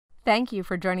Thank you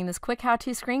for joining this quick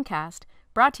how-to screencast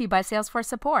brought to you by Salesforce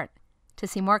Support. To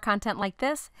see more content like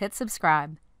this, hit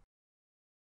subscribe.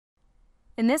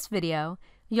 In this video,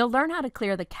 you'll learn how to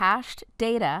clear the cached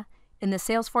data in the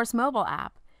Salesforce mobile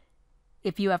app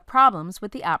if you have problems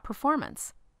with the app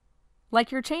performance,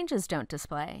 like your changes don't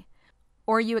display,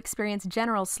 or you experience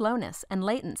general slowness and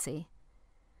latency.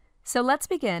 So let's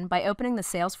begin by opening the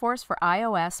Salesforce for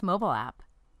iOS mobile app.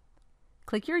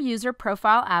 Click your user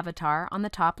profile avatar on the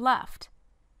top left.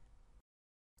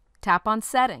 Tap on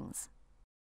Settings.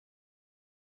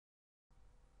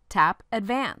 Tap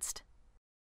Advanced.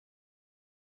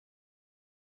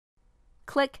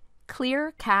 Click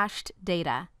Clear Cached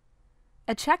Data.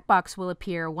 A checkbox will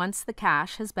appear once the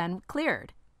cache has been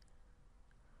cleared.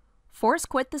 Force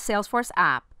quit the Salesforce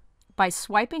app by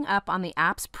swiping up on the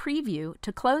app's preview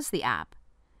to close the app.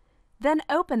 Then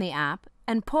open the app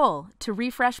and pull to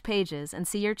refresh pages and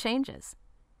see your changes.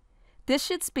 This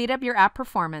should speed up your app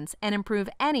performance and improve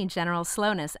any general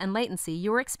slowness and latency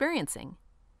you are experiencing.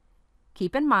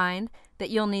 Keep in mind that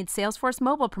you'll need Salesforce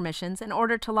mobile permissions in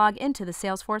order to log into the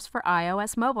Salesforce for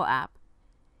iOS mobile app.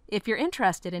 If you're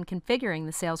interested in configuring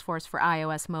the Salesforce for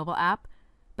iOS mobile app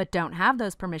but don't have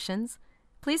those permissions,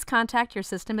 please contact your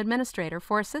system administrator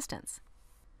for assistance.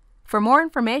 For more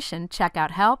information, check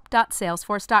out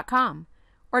help.salesforce.com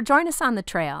or join us on the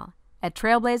trail at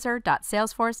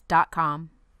trailblazer.salesforce.com.